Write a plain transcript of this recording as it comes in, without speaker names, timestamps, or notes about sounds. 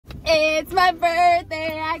It's my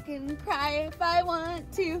birthday, I can cry if I want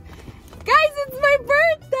to. Guys, it's my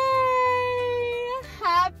birthday!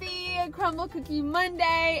 Happy Crumble Cookie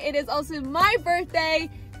Monday. It is also my birthday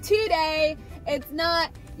today. It's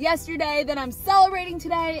not yesterday that I'm celebrating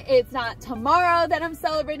today. It's not tomorrow that I'm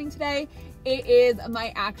celebrating today. It is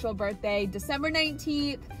my actual birthday, December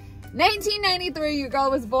 19th. 1993, your girl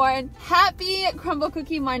was born. Happy Crumble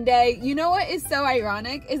Cookie Monday. You know what is so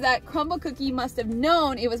ironic is that Crumble Cookie must have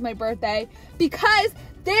known it was my birthday because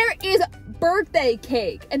there is birthday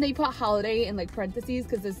cake. And they put holiday in like parentheses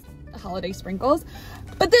because there's holiday sprinkles.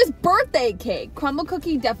 But there's birthday cake. Crumble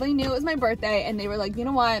Cookie definitely knew it was my birthday and they were like, you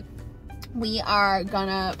know what? We are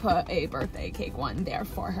gonna put a birthday cake one there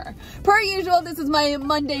for her. Per usual, this is my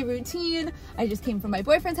Monday routine. I just came from my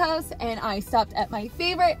boyfriend's house and I stopped at my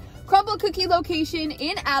favorite Crumble Cookie location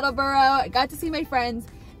in Attleboro. I got to see my friends.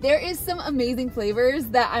 There is some amazing flavors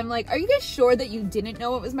that I'm like, are you guys sure that you didn't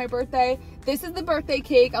know it was my birthday? This is the birthday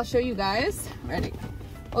cake. I'll show you guys. Ready?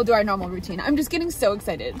 We'll do our normal routine. I'm just getting so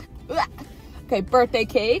excited. Okay, birthday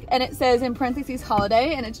cake. And it says in parentheses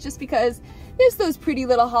holiday, and it's just because there's those pretty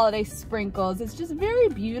little holiday sprinkles. It's just very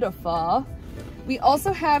beautiful. We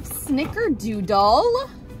also have Snickerdoodle.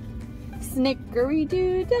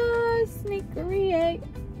 Snickerydoodle, snickery.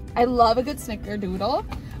 I love a good Snickerdoodle.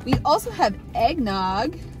 We also have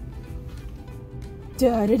Eggnog.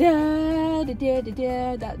 Da da da da da da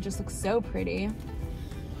da. That just looks so pretty.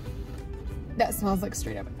 That smells like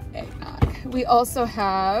straight up eggnog. We also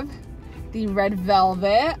have the red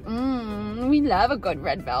velvet. We love a good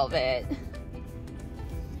red velvet.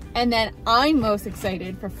 And then I'm most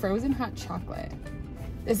excited for frozen hot chocolate.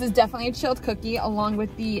 This is definitely a chilled cookie along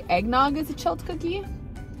with the eggnog is a chilled cookie.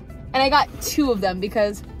 And I got 2 of them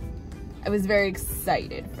because I was very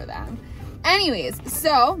excited for them. Anyways,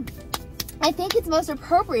 so I think it's most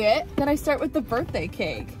appropriate that I start with the birthday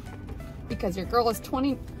cake because your girl is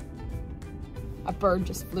 20. A bird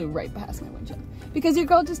just flew right past my windshield. Because your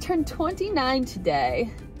girl just turned 29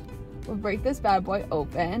 today. We'll break this bad boy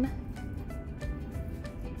open.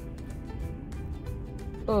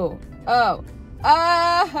 Oh, oh,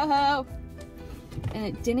 oh. And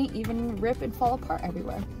it didn't even rip and fall apart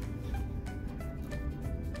everywhere.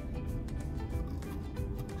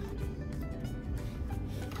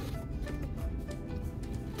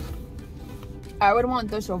 I would want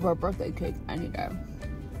this over a birthday cake any day.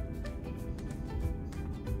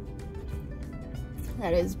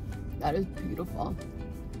 That is beautiful.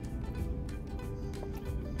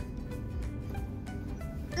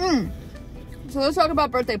 So let's talk about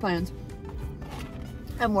birthday plans.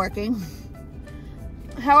 I'm working.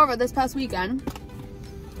 However, this past weekend,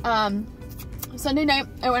 Sunday night,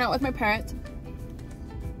 I went out with my parents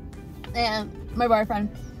and my boyfriend,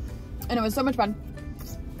 and it was so much fun.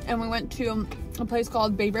 And we went to a place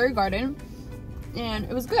called Bayberry Garden, and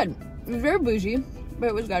it was good. It was very bougie, but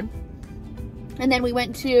it was good. And then we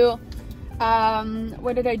went to,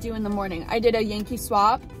 what did I do in the morning? I did a Yankee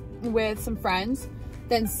swap with some friends.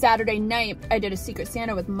 Then Saturday night, I did a Secret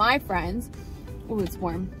Santa with my friends. Ooh, it's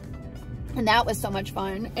warm. And that was so much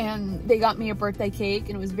fun. And they got me a birthday cake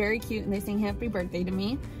and it was very cute and they sang happy birthday to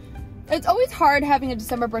me. It's always hard having a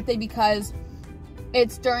December birthday because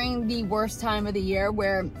it's during the worst time of the year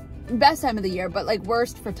where, best time of the year, but like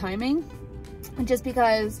worst for timing. Just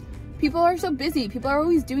because people are so busy. People are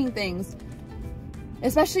always doing things.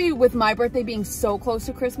 Especially with my birthday being so close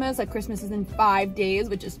to Christmas. Like Christmas is in 5 days,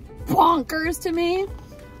 which is bonkers to me.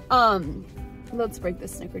 Let's break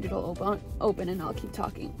this Snickerdoodle open and I'll keep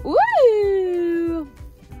talking. Woo!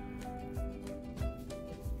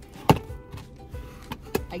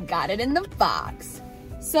 I got it in the box.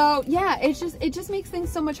 So yeah, it just makes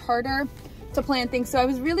things so much harder to plan things. So I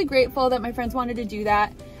was really grateful that my friends wanted to do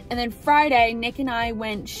that. And then Friday, Nick and I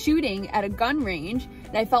went shooting at a gun range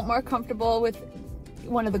and I felt more comfortable with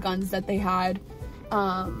one of the guns that they had.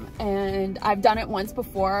 And I've done it once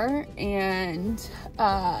before and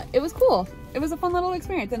it was cool. It was a fun little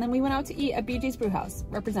experience. And then we went out to eat at BJ's Brew House.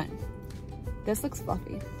 Represent. This looks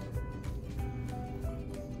fluffy.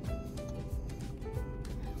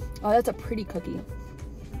 Oh, that's a pretty cookie.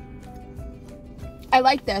 I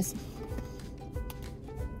like this.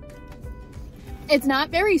 It's not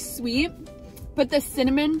very sweet, but the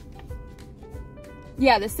cinnamon,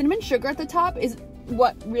 yeah, the cinnamon sugar at the top is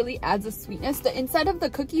what really adds a sweetness. The inside of the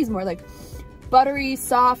cookie is more like buttery,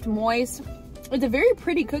 soft, moist. It's a very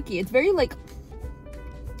pretty cookie. It's very like,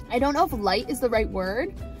 I don't know if light is the right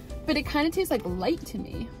word, but it kind of tastes like light to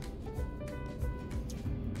me.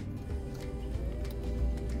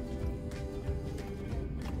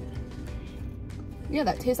 Yeah,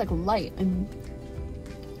 that tastes like light and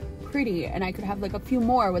pretty, and I could have like a few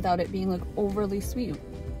more without it being like overly sweet.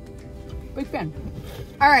 Big fan.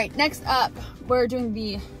 All right, next up, we're doing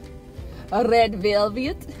the red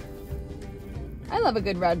velvet. I love a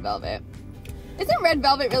good red velvet. Isn't red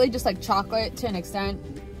velvet really just like chocolate to an extent,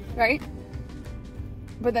 right?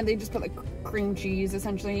 But then they just put like cream cheese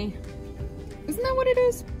essentially. Isn't that what it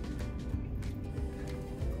is?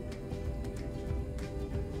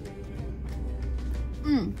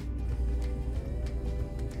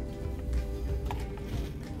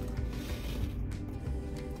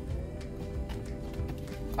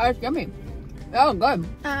 Oh, it's yummy. Oh, good.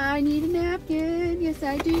 I need a napkin. Yes,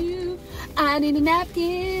 I do. I need a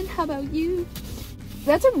napkin. How about you?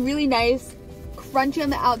 That's a really nice, crunchy on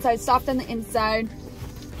the outside, soft on the inside.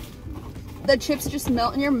 The chips just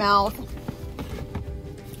melt in your mouth.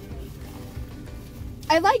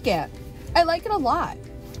 I like it. I like it a lot.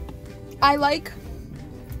 I like,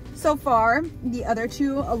 so far, the other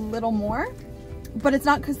two a little more, but it's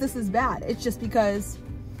not because this is bad. It's just because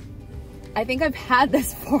I think I've had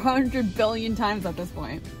this 400 billion times at this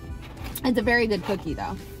point. It's a very good cookie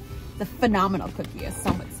though. It's a phenomenal cookie, as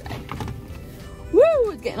some would say.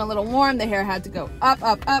 Woo! It's getting a little warm. The hair had to go up,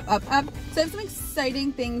 up, up, up, up. So I have some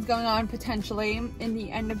exciting things going on potentially in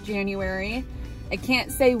the end of January. I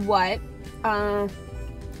can't say what, but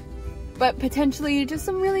potentially just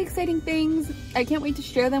some really exciting things. I can't wait to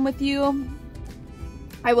share them with you.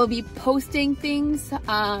 I will be posting things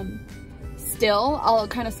still. I'll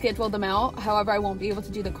kind of schedule them out. However, I won't be able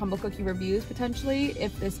to do the crumble cookie reviews potentially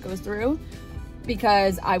if this goes through,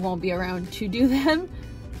 because I won't be around to do them.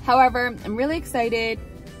 However, I'm really excited.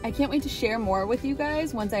 I can't wait to share more with you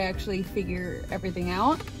guys once I actually figure everything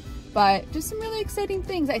out. But just some really exciting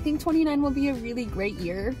things. I think 29 will be a really great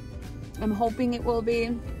year. I'm hoping it will be.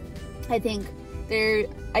 I think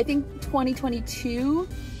 2022,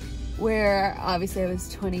 where obviously I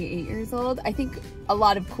was 28 years old, I think a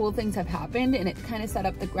lot of cool things have happened, and it kind of set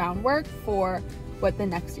up the groundwork for what the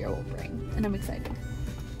next year will bring, and I'm excited.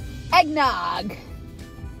 Eggnog.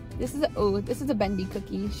 This is a bendy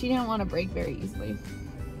cookie. She didn't want to break very easily.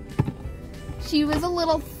 She was a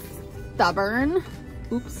little stubborn.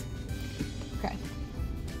 Oops. Okay.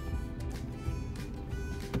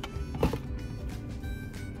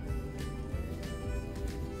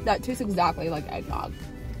 That tastes exactly like eggnog.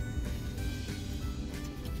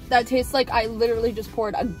 That tastes like I literally just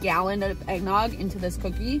poured a gallon of eggnog into this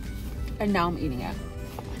cookie, and now I'm eating it.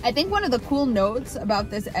 I think one of the cool notes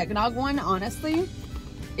about this eggnog one, honestly,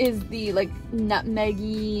 is the like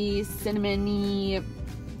nutmeggy, cinnamony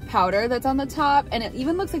powder that's on the top. And it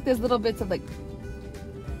even looks like there's little bits of like,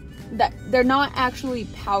 that they're not actually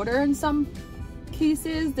powder in some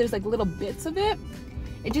cases. There's like little bits of it.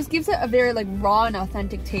 It just gives it a very like raw and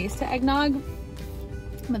authentic taste to eggnog.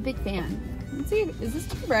 I'm a big fan. Let's see, is this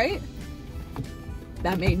too bright?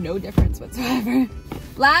 That made no difference whatsoever.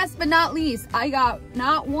 Last but not least, I got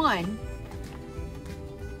not one,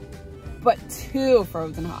 but 2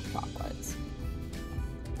 frozen hot chocolates.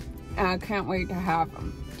 And I can't wait to have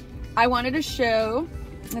them. I wanted to show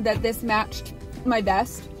that this matched my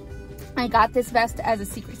vest. I got this vest as a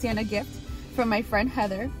Secret Santa gift from my friend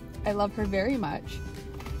Heather. I love her very much.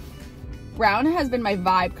 Brown has been my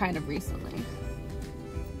vibe kind of recently.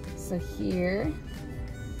 So here.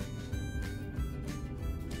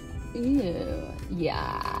 Ew,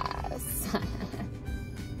 yes.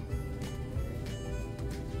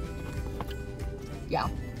 Yeah.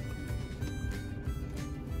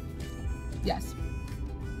 Yes.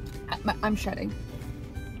 I'm shedding.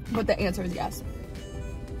 But the answer is yes.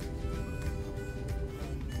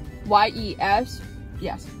 Y-E-S,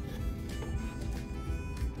 yes.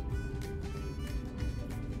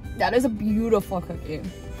 That is a beautiful cookie.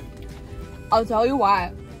 I'll tell you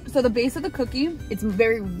why. So the base of the cookie, it's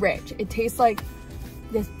very rich. It tastes like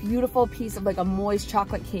this beautiful piece of like a moist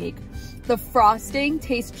chocolate cake. The frosting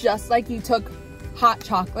tastes just like you took hot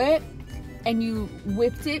chocolate and you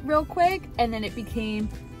whipped it real quick, and then it became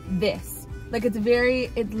this. Like it's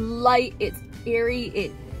light, it's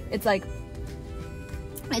airy, it's like,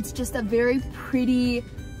 it's just a very pretty,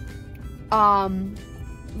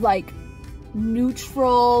 like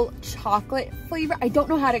neutral chocolate flavor. I don't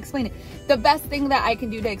know how to explain it. The best thing that I can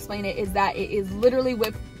do to explain it is that it is literally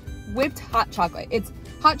whipped hot chocolate. It's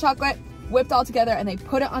hot chocolate whipped all together, and they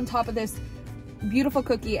put it on top of this beautiful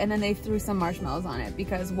cookie, and then they threw some marshmallows on it,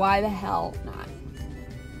 because why the hell not?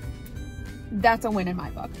 That's a win in my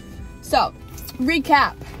book. So,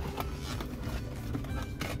 recap.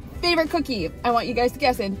 Favorite cookie. I want you guys to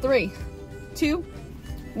guess in 3, 2,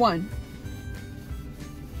 1.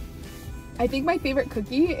 I think my favorite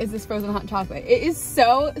cookie is this frozen hot chocolate. It is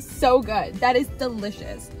so, so good. That is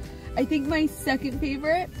delicious. I think my second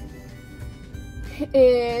favorite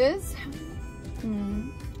is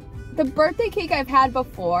the birthday cake I've had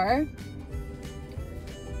before,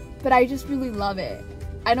 but I just really love it.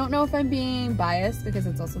 I don't know if I'm being biased because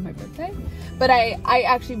it's also my birthday, but I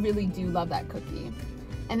actually really do love that cookie.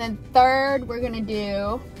 And then third, we're gonna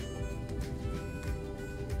do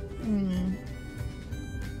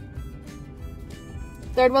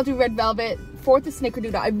third, we'll do red velvet. Fourth is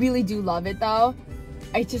Snickerdoodle. I really do love it though.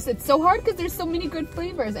 It's so hard because there's so many good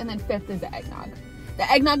flavors. And then fifth is the eggnog. The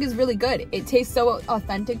eggnog is really good. It tastes so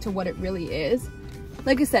authentic to what it really is.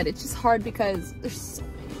 Like I said, it's just hard because there's so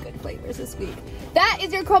many good flavors this week. That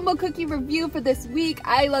is your crumble cookie review for this week.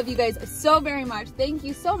 I love you guys so very much. Thank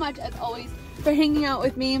you so much, as always, for hanging out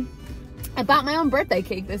with me. I bought my own birthday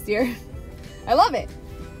cake this year. I love it.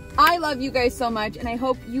 I love you guys so much, and I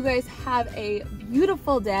hope you guys have a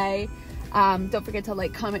beautiful day. Don't forget to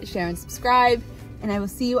like, comment, share, and subscribe. And I will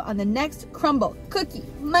see you on the next Crumble Cookie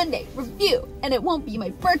Monday review. And it won't be my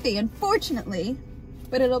birthday, unfortunately,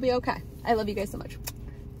 but it'll be okay. I love you guys so much.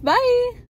 Bye.